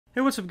Hey,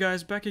 what's up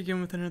guys, back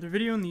again with another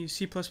video in the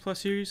C++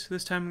 series.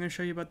 This time I'm going to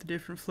show you about the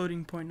different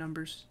floating point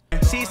numbers.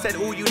 She said,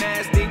 ooh, you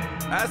nasty.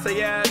 I said,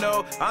 yeah, I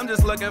know. I'm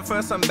just looking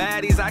for some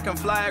baddies. I can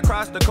fly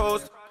across the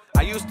coast.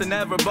 I used to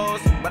never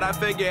boast, but I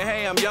figure,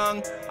 hey, I'm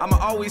young. I'ma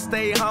always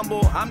stay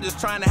humble. I'm just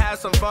trying to have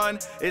some fun.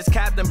 It's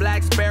Captain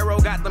Black Sparrow,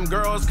 got them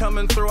girls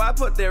coming through. I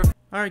put their...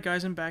 Alright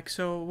guys, I'm back.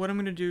 So what I'm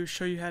going to do is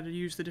show you how to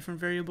use the different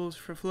variables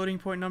for floating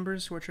point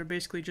numbers, which are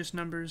basically just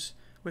numbers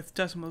with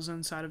decimals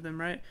inside of them,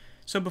 right?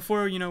 So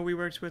before, we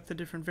worked with the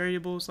different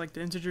variables like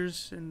the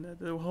integers and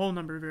the whole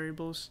number of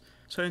variables.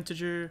 So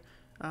integer,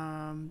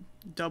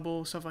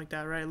 double, stuff like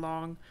that, right?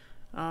 Long,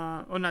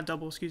 oh, not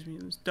double, excuse me.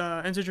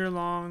 The integer,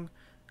 long,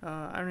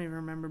 I don't even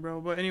remember,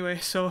 bro. But anyway,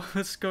 so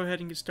let's go ahead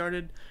and get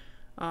started.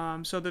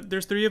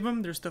 There's three of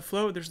them. There's the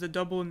float, there's the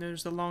double, and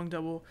there's the long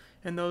double.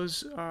 And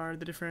those are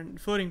the different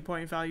floating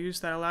point values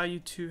that allow you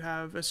to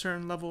have a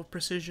certain level of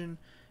precision.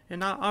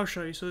 And I'll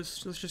show you. So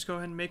let's just go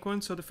ahead and make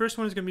one. So the first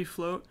one is going to be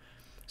float.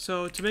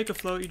 So to make a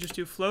float, you just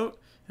do float,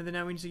 and then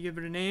now we need to give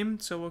it a name.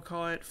 So we'll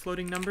call it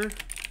floating number.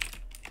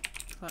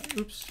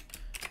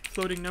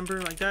 Floating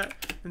number like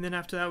that. And then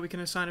after that, we can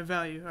assign a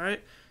value. All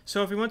right.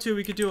 So if we want to,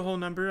 we could do a whole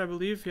number, I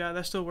believe. Yeah,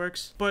 that still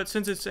works. But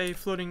since it's a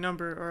floating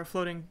number or a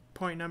floating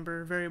point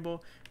number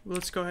variable,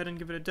 let's go ahead and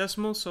give it a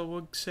decimal. So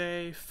we'll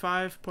say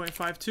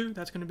 5.52.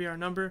 That's going to be our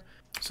number.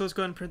 So let's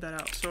go ahead and print that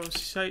out. So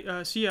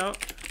cout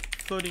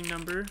floating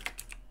number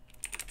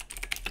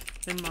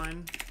in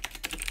line.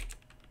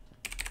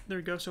 There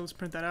we go. So let's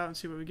print that out and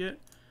see what we get.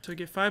 So we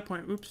get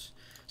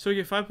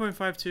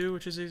 5.52,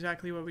 which is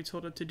exactly what we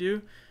told it to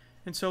do.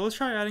 And so let's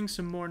try adding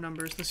some more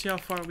numbers. Let's see how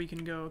far we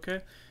can go,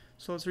 okay?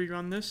 So let's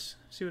rerun this,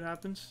 see what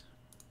happens.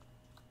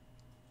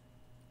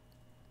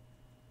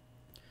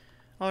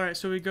 Alright,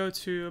 so we go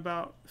to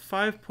about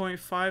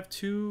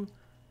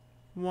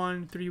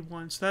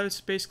 5.52131. So that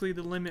is basically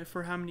the limit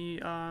for how many,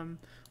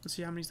 let's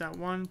see, how many is that?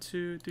 1,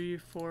 2, 3,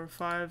 4,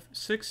 5,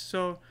 6.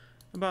 So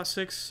about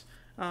 6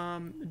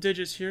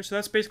 digits here. So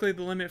that's basically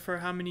the limit for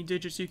how many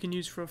digits you can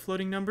use for a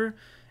floating number.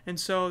 And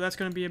so that's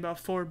going to be about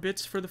 4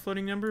 bits for the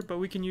floating number, but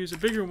we can use a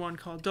bigger one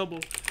called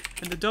double.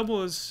 And the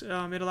double is,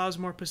 it allows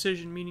more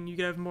precision, meaning you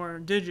can have more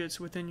digits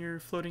within your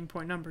floating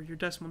point number, your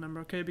decimal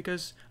number, okay?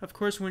 Because, of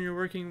course, when you're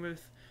working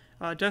with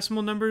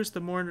decimal numbers, the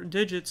more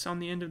digits on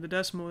the end of the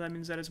decimal, that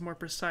means that it's more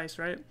precise,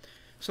 right?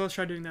 So let's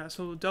try doing that.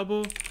 So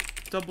double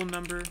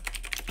number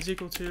is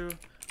equal to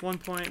 1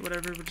 point,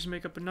 whatever. We'll just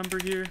make up a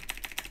number here,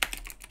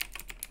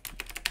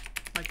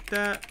 like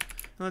that.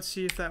 And let's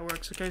see if that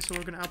works, okay? So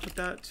we're going to output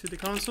that to the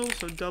console.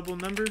 So double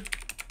number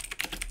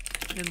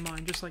in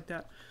line, just like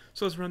that.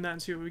 So let's run that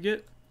and see what we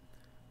get.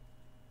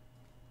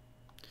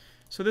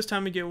 So this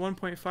time we get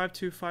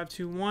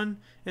 1.52521, and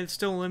it's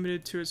still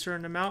limited to a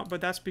certain amount,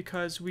 but that's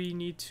because we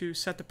need to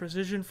set the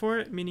precision for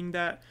it, meaning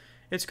that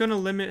it's going to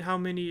limit how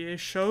many it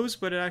shows,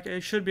 but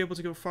it should be able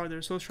to go farther.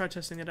 So let's try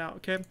testing it out,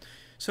 okay?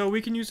 So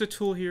we can use a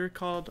tool here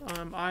called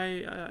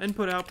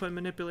input-output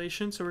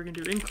manipulation. So we're going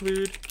to do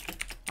include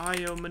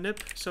IO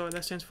manip, so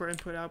that stands for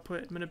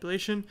input-output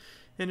manipulation,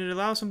 and it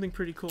allows something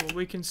pretty cool.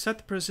 We can set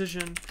the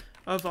precision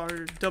of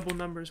our double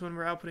numbers when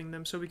we're outputting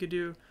them. So we could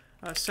do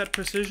set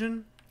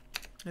precision,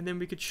 and then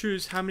we could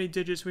choose how many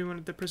digits we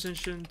wanted the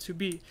precision to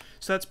be.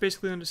 So that's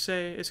basically going to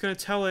say, it's going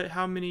to tell it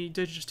how many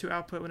digits to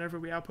output whenever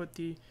we output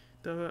the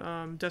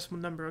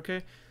decimal number,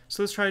 okay?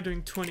 So let's try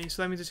doing 20.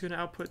 So that means it's going to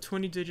output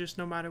 20 digits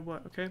no matter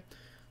what, okay?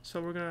 So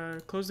we're going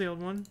to close the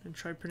old one and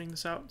try printing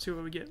this out, see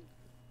what we get.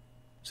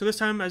 So this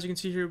time, as you can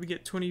see here, we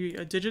get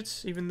 20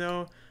 digits, even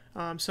though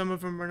some of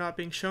them are not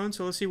being shown.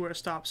 So let's see where it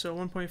stops. So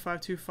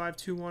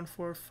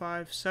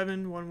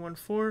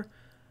 1.52521457114.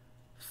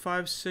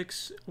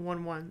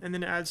 5611, and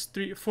then it adds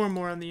 4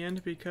 more on the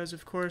end because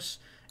of course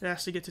it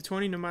has to get to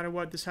 20 no matter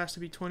what. This has to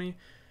be 20,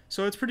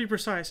 so it's pretty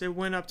precise. It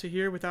went up to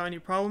here without any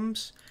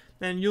problems,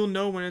 and you'll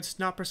know when it's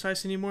not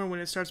precise anymore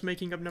when it starts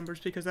making up numbers,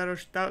 because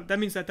that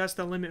means that that's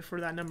the limit for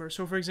that number.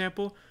 So for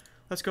example,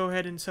 let's go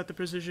ahead and set the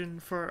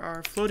precision for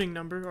our floating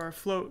number or our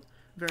float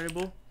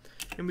variable,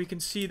 and we can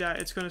see that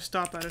it's going to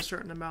stop at a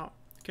certain amount,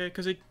 okay?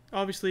 Because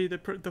obviously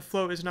the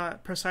float is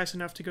not precise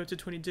enough to go to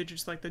 20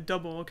 digits like the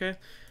double, okay?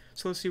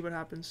 So let's see what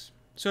happens.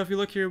 So if you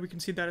look here, we can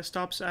see that it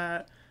stops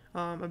at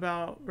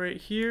about right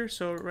here.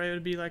 So right, it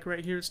would be like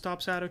right here it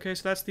stops at, okay?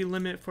 So that's the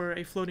limit for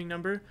a floating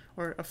number,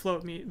 or a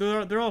float.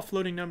 They're all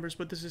floating numbers,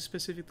 but this is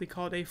specifically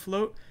called a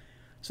float.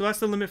 So that's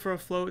the limit for a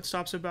float. It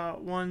stops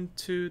about 1,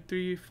 2,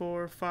 3,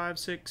 4, 5,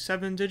 6,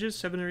 7 digits,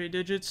 7 or 8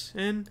 digits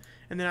in,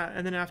 and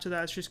then after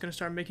that it's just going to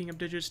start making up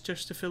digits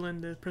just to fill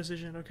in the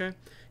precision, okay?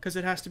 Because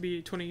it has to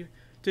be 20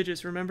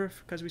 digits, remember,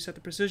 because we set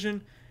the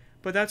precision.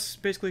 But that's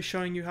basically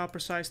showing you how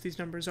precise these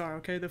numbers are,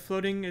 okay? The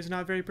floating is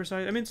not very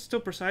precise. I mean, it's still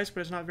precise,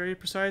 but it's not very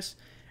precise.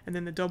 And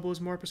then the double is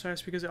more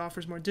precise because it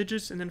offers more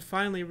digits. And then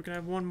finally, we're going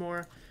to have one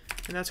more,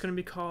 and that's going to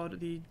be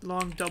called the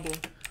long double.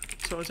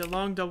 So it's a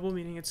long double,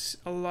 meaning it's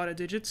a lot of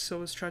digits. So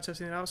let's try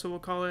testing it out. So we'll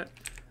call it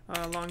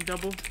long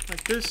double,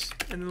 like this.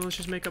 And then let's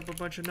just make up a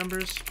bunch of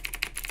numbers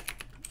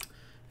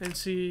and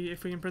see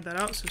if we can print that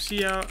out. So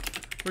cout,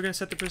 we're going to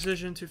set the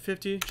precision to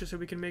 50, just so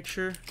we can make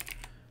sure.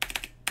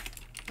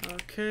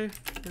 Okay,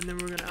 and then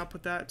we're going to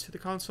output that to the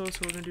console. So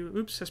we're going to do,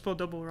 oops, I spelled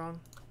double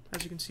wrong,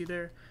 as you can see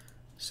there.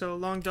 So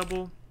long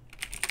double,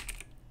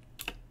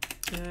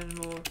 and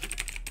we'll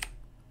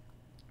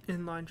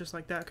inline just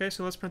like that. Okay,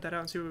 so let's print that out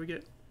and see what we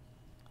get.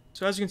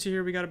 So as you can see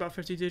here, we got about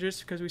 50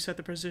 digits because we set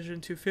the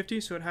precision to 50,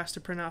 so it has to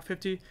print out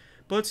 50.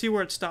 But let's see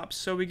where it stops.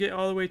 So we get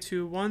all the way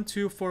to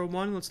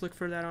 1241. Let's look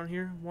for that on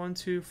here.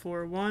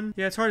 1241.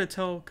 Yeah, it's hard to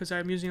tell because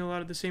I'm using a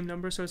lot of the same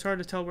numbers, so it's hard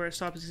to tell where it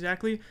stops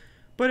exactly.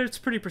 But it's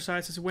pretty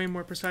precise. It's way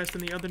more precise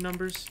than the other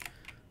numbers.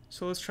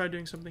 So let's try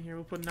doing something here.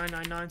 We'll put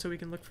 999 so we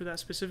can look for that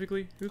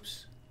specifically.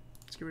 Oops.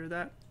 Let's get rid of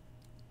that.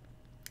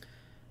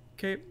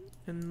 Okay,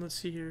 and let's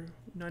see here.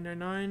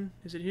 999.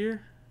 Is it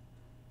here?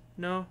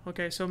 No?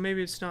 Okay, so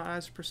maybe it's not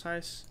as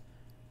precise.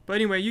 But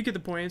anyway, you get the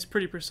point. It's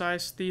pretty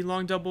precise. The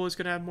long double is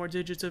going to have more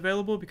digits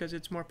available because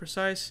it's more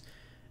precise.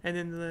 And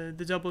then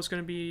the double is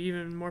going to be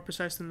even more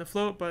precise than the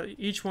float. But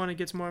each one, it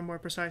gets more and more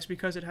precise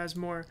because it has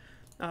more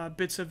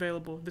bits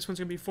available. This one's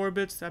going to be 4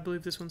 bits. I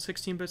believe this one's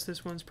 16 bits.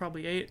 This one's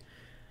probably 8.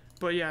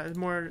 But yeah,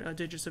 more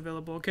digits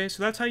available. Okay,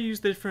 so that's how you use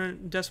the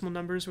different decimal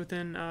numbers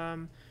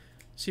within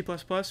C++.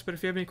 But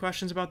if you have any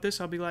questions about this,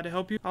 I'll be glad to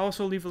help you. I'll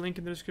also leave a link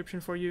in the description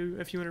for you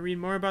if you want to read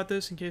more about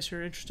this in case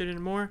you're interested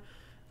in more.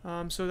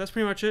 So that's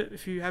pretty much it.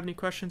 If you have any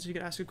questions, you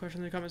can ask a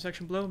question in the comment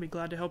section below. I'll be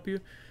glad to help you.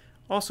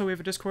 Also, we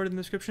have a Discord in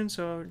the description,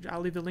 so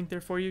I'll leave the link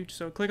there for you.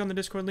 So click on the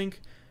Discord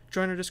link,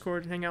 join our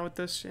Discord, and hang out with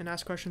us, and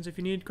ask questions if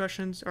you need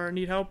questions or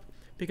need help,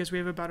 because we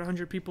have about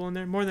 100 people in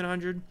there, more than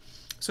 100,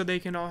 so they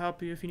can all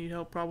help you if you need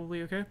help,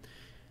 probably, okay?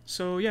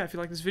 So yeah, if you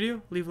like this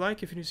video, leave a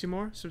like. If you need to see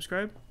more,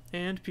 subscribe,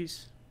 and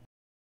peace.